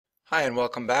Hi and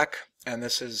welcome back, and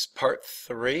this is part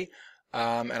 3,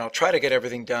 and I'll try to get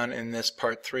everything done in this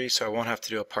part 3 so I won't have to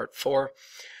do a part 4.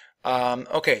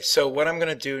 Okay, so what I'm going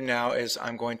to do now is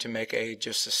I'm going to make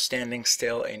just a standing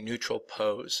still, a neutral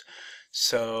pose.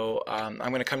 So I'm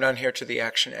going to come down here to the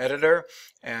action editor,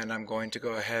 and I'm going to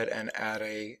go ahead and add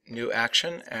a new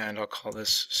action, and I'll call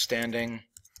this standing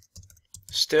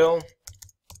still.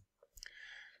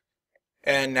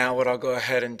 And now what I'll go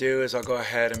ahead and do is I'll go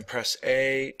ahead and press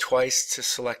A twice to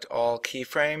select all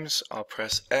keyframes. I'll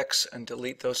press X and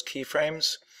delete those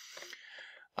keyframes.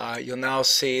 You'll now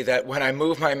see that when I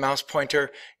move my mouse pointer,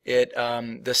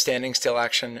 the standing still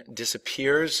action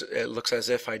disappears. It looks as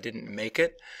if I didn't make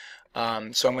it.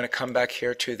 So I'm going to come back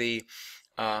here to the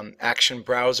action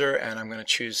browser, and I'm going to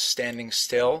choose standing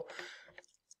still.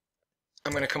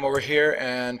 I'm going to come over here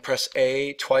and press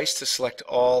A twice to select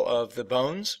all of the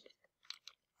bones.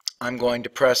 I'm going to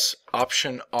press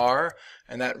Option R,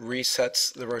 and that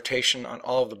resets the rotation on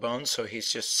all of the bones, so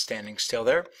he's just standing still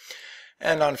there.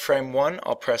 And on frame 1,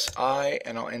 I'll press I,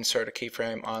 and I'll insert a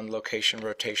keyframe on location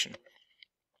rotation.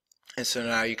 And so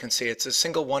now you can see it's a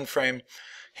single one frame,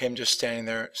 him just standing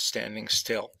there, standing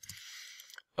still.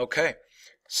 Okay,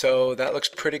 so that looks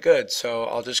pretty good. So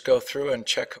I'll just go through and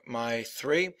check my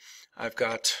 3. I've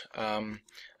got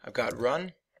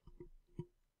run.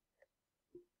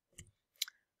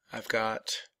 I've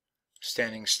got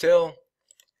standing still,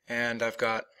 and I've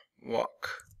got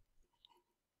walk.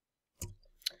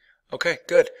 Okay,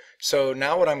 good. So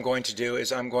now what I'm going to do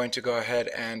is I'm going to go ahead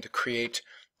and create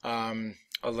a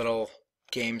little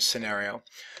game scenario.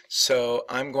 So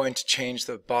I'm going to change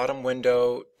the bottom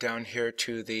window down here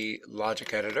to the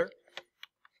logic editor.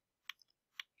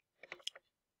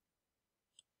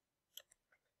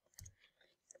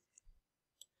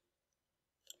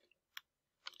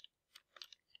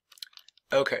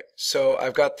 Okay, so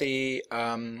I've got the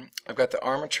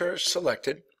armatures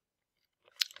selected,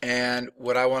 and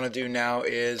what I want to do now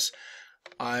is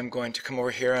I'm going to come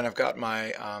over here, and I've got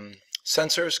my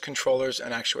sensors, controllers,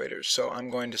 and actuators. So I'm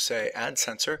going to say add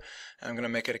sensor, and I'm going to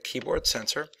make it a keyboard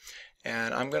sensor,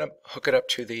 and I'm going to hook it up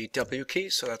to the W key,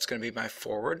 so that's going to be my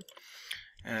forward,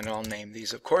 and I'll name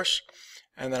these, of course.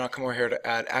 And then I'll come over here to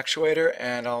add actuator,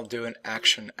 and I'll do an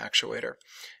action actuator.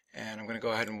 And I'm going to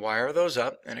go ahead and wire those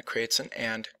up, and it creates an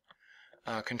AND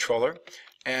controller.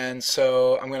 And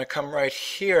so I'm going to come right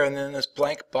here, and then in this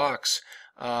blank box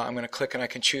I'm going to click, and I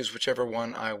can choose whichever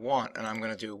one I want, and I'm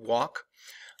going to do walk.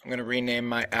 I'm going to rename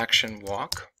my action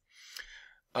walk.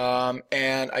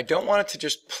 And I don't want it to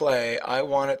just play, I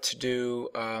want it to do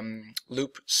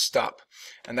loop stop,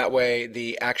 and that way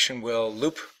the action will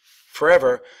loop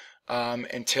forever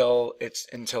until it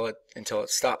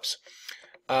stops.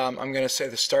 I'm going to say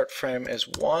the start frame is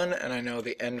 1, and I know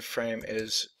the end frame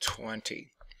is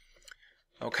 20.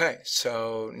 Okay,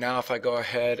 so now if I go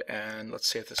ahead and let's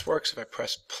see if this works. If I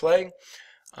press play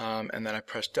and then I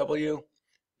press W,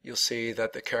 you'll see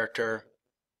that the character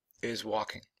is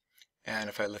walking. And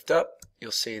if I lift up,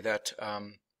 you'll see that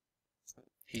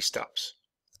he stops.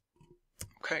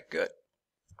 Okay, good.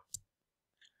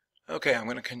 Okay, I'm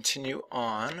going to continue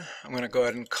on. I'm going to go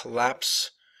ahead and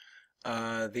collapse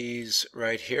these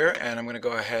right here, and I'm going to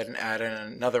go ahead and add in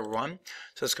another one.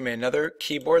 So it's going to be another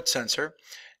keyboard sensor,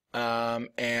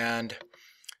 and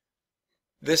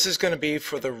this is going to be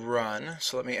for the run.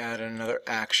 So let me add in another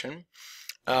action.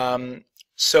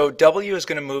 So W is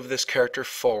going to move this character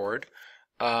forward,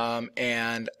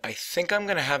 and I think I'm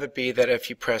going to have it be that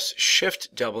if you press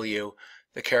Shift W,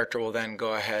 the character will then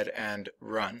go ahead and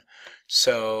run.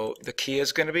 So the key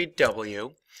is going to be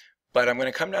W. But I'm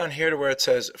going to come down here to where it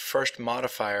says first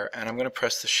modifier, and I'm going to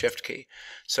press the Shift key.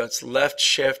 So it's left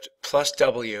shift plus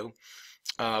W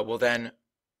will then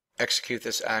execute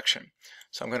this action.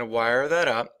 So I'm going to wire that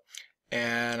up,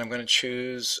 and I'm going to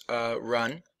choose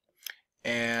run,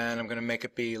 and I'm going to make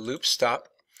it be loop stop,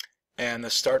 and the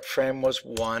start frame was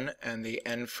 1 and the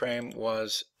end frame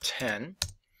was 10.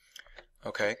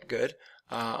 Okay, good.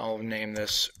 I'll name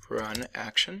this run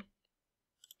action.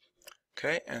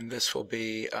 Okay, and this will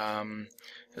be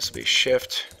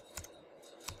Shift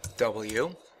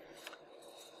W.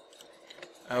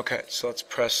 Okay, so let's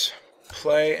press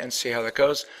play and see how that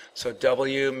goes. So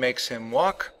W makes him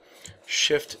walk,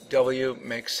 Shift W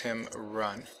makes him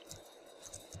run.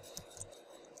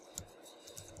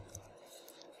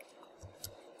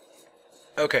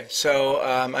 Okay, so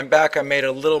I'm back. I made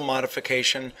a little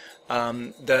modification.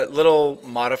 The little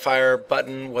modifier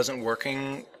button wasn't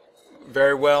working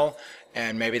very well,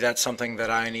 and maybe that's something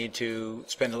that I need to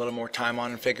spend a little more time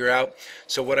on and figure out.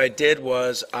 So what I did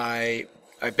was I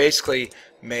basically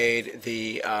made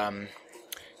the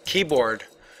keyboard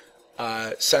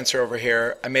sensor over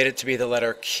here, I made it to be the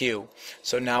letter Q.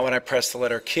 So now when I press the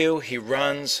letter Q, he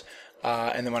runs,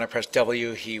 and then when I press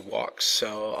W, he walks.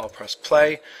 So I'll press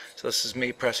play. So this is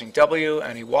me pressing W,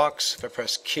 and he walks. If I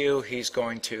press Q, he's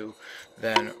going to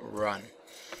then run.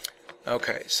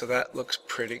 Okay, so that looks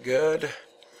pretty good.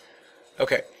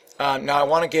 Okay, now I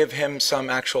want to give him some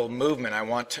actual movement. I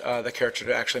want the character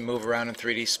to actually move around in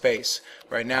 3D space.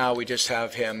 Right now we just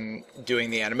have him doing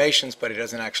the animations, but he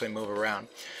doesn't actually move around.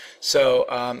 So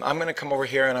I'm going to come over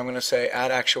here and I'm going to say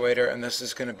add actuator, and this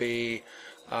is going to be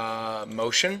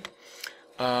motion.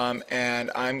 And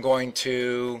I'm going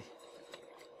to,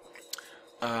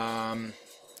 the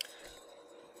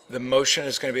motion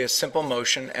is going to be a simple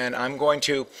motion, and I'm going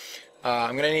to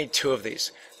need 2 of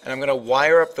these. And I'm going to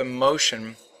wire up the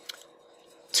motion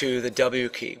to the W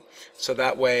key. So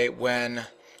that way when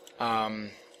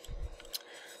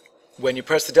you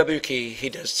press the W key, he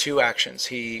does 2 actions.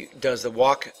 He does the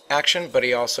walk action, but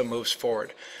he also moves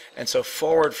forward. And so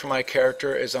forward for my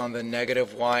character is on the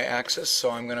negative Y axis, so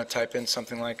I'm going to type in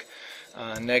something like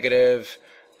negative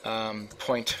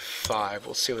 0.5.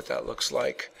 We'll see what that looks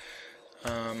like.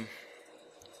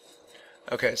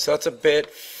 Okay, so that's a bit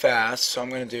fast, so I'm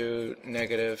going to do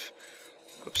negative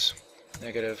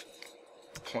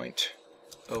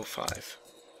 0.05.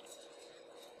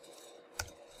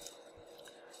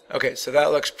 Okay, so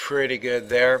that looks pretty good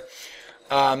there.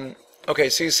 Okay,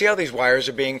 so you see how these wires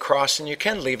are being crossed, and you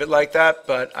can leave it like that,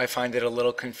 but I find it a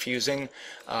little confusing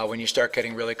when you start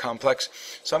getting really complex.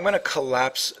 So I'm going to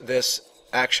collapse this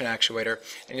action actuator,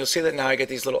 and you'll see that now I get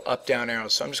these little up-down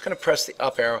arrows. So I'm just going to press the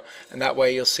up arrow, and that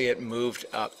way you'll see it moved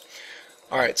up.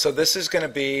 Alright, so this is going to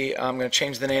be, I'm going to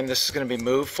change the name, this is going to be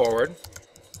move forward.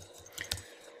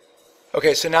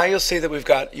 Okay, so now you'll see that we've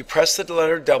got, you press the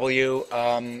letter W,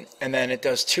 and then it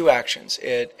does 2 actions.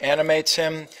 It animates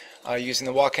him using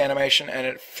the walk animation, and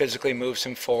it physically moves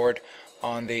him forward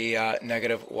on the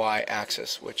negative Y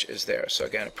axis, which is there. So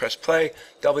again, press play,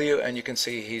 W, and you can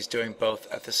see he's doing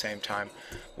both at the same time,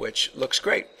 which looks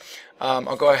great.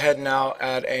 I'll go ahead now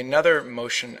add another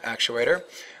motion actuator,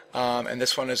 and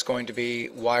this one is going to be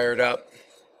wired up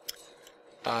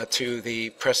to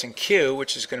the pressing Q,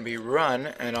 which is going to be run,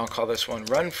 and I'll call this one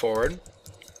run forward.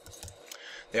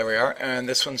 There we are, and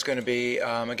this one's going to be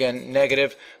again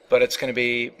negative, but it's going to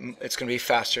be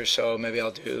faster. So maybe I'll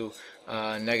do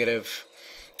negative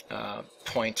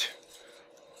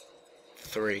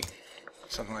 0.3,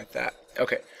 something like that.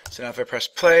 Okay, so now if I press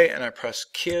play and I press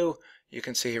Q, you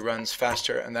can see he runs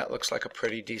faster, and that looks like a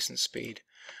pretty decent speed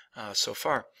so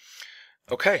far.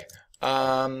 Okay.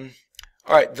 All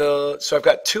right, so I've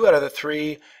got 2 out of the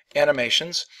 3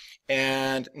 animations,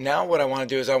 and now what I want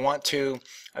to do is I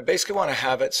basically want to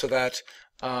have it so that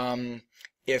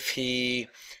if the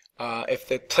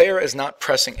player is not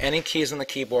pressing any keys on the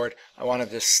keyboard, I want him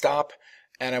to stop,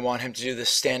 and I want him to do the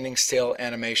standing still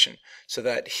animation so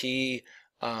that he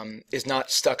is not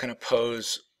stuck in a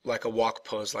pose, like a walk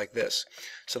pose like this.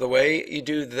 So the way you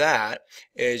do that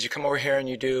is you come over here and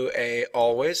you do a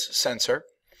always sensor,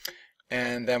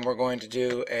 and then we're going to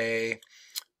do a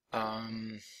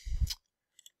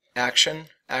action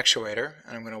actuator,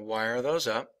 and I'm going to wire those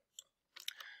up.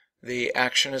 The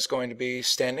action is going to be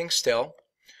standing still,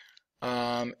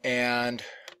 and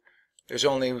there's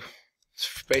only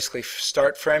basically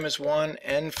start frame is 1,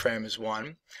 end frame is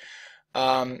 1.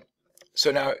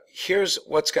 So now here's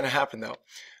what's going to happen though,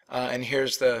 and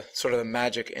here's the sort of the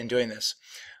magic in doing this.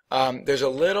 There's a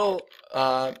little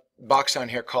box down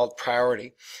here called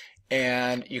priority.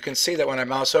 And you can see that when I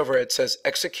mouse over it says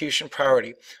execution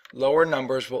priority. Lower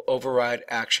numbers will override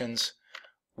actions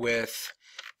with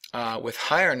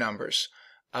higher numbers.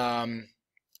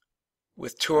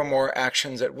 With 2 or more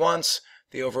actions at once,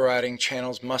 the overriding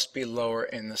channels must be lower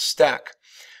in the stack.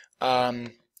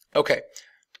 Okay,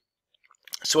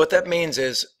 so what that means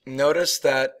is notice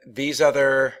that these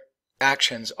other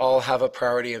actions all have a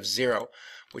priority of 0,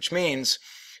 which means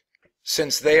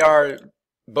since they are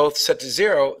both set to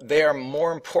 0, they are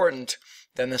more important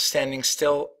than the standing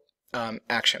still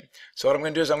action. So what I'm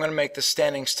going to do is I'm going to make the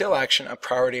standing still action a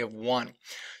priority of 1.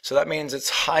 So that means it's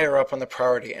higher up on the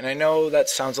priority. And I know that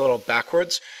sounds a little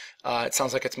backwards. It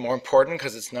sounds like it's more important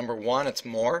because it's number 1, it's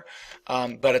more,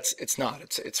 but it's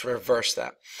not. It's reverse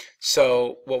that.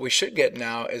 So what we should get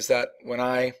now is that when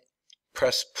I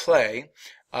press play,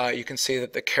 you can see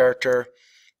that the character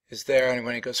is there, and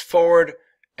when he goes forward,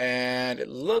 and it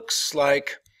looks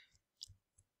like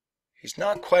he's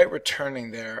not quite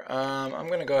returning there. I'm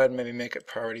going to go ahead and maybe make it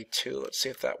priority 2. Let's see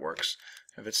if that works.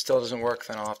 If it still doesn't work,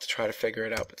 then I'll have to try to figure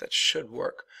it out, but that should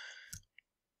work.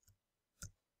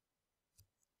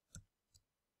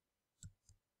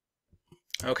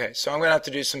 Okay, so I'm going to have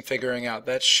to do some figuring out.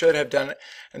 That should have done it,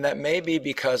 and that may be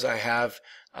because I have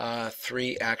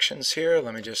 3 actions here.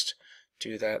 Let me just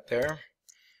do that there.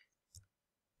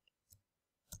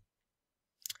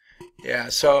 Yeah,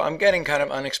 so I'm getting kind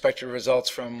of unexpected results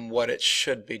from what it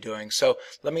should be doing. So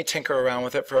let me tinker around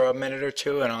with it for a minute or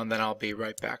two, and then I'll be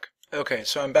right back. Okay,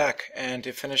 so I'm back, and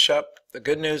to finish up, the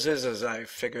good news is I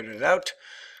figured it out.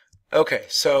 Okay,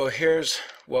 so here's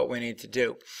what we need to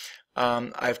do.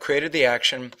 I've created the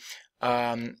action.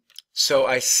 So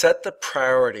I set the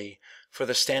priority for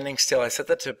the standing still. I set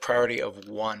that to priority of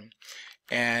 1.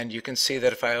 And you can see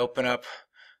that if I open up,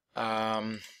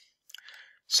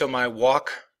 so my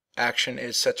walk action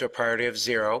is set to a priority of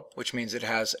 0, which means it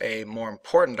has a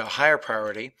higher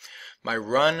priority. My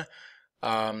run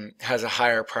has a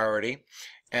higher priority.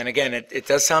 And again, it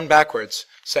does sound backwards,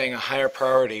 saying a higher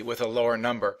priority with a lower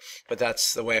number, but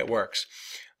that's the way it works.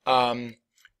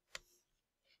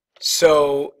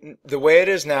 So the way it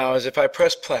is now is if I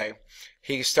press play,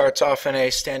 he starts off in a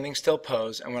standing still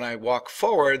pose, and when I walk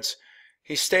forwards,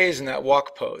 he stays in that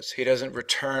walk pose. He doesn't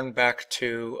return back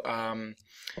to the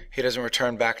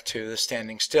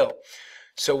standing still.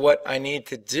 So what I need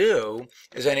to do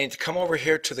is I need to come over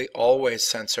here to the always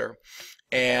sensor,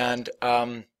 and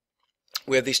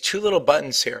we have these 2 little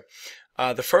buttons here.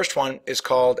 The first one is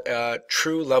called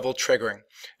true level triggering,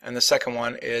 and the second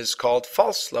one is called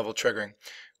false level triggering.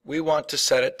 We want to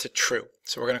set it to true,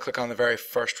 so we're going to click on the very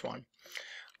first one.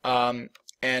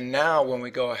 And now when we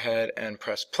go ahead and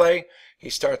press play, he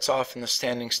starts off in the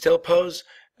standing still pose,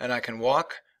 and I can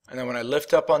walk, and then when I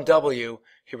lift up on W,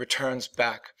 he returns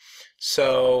back.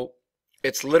 So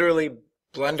it's literally,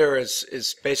 Blender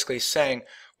is basically saying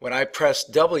when I press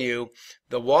W,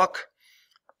 the walk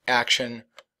action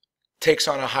takes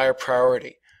on a higher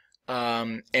priority,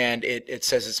 and it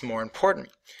says it's more important.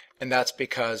 And that's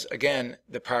because, again,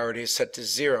 the priority is set to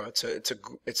 0.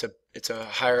 It's a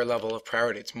higher level of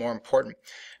priority. It's more important,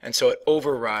 and so it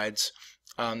overrides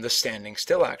the standing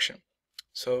still action.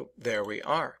 So there we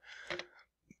are.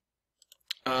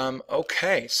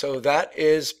 Okay, so that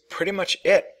is pretty much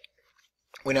it.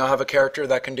 We now have a character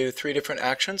that can do 3 different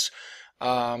actions.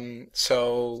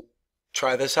 So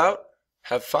try this out,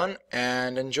 have fun,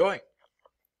 and enjoy.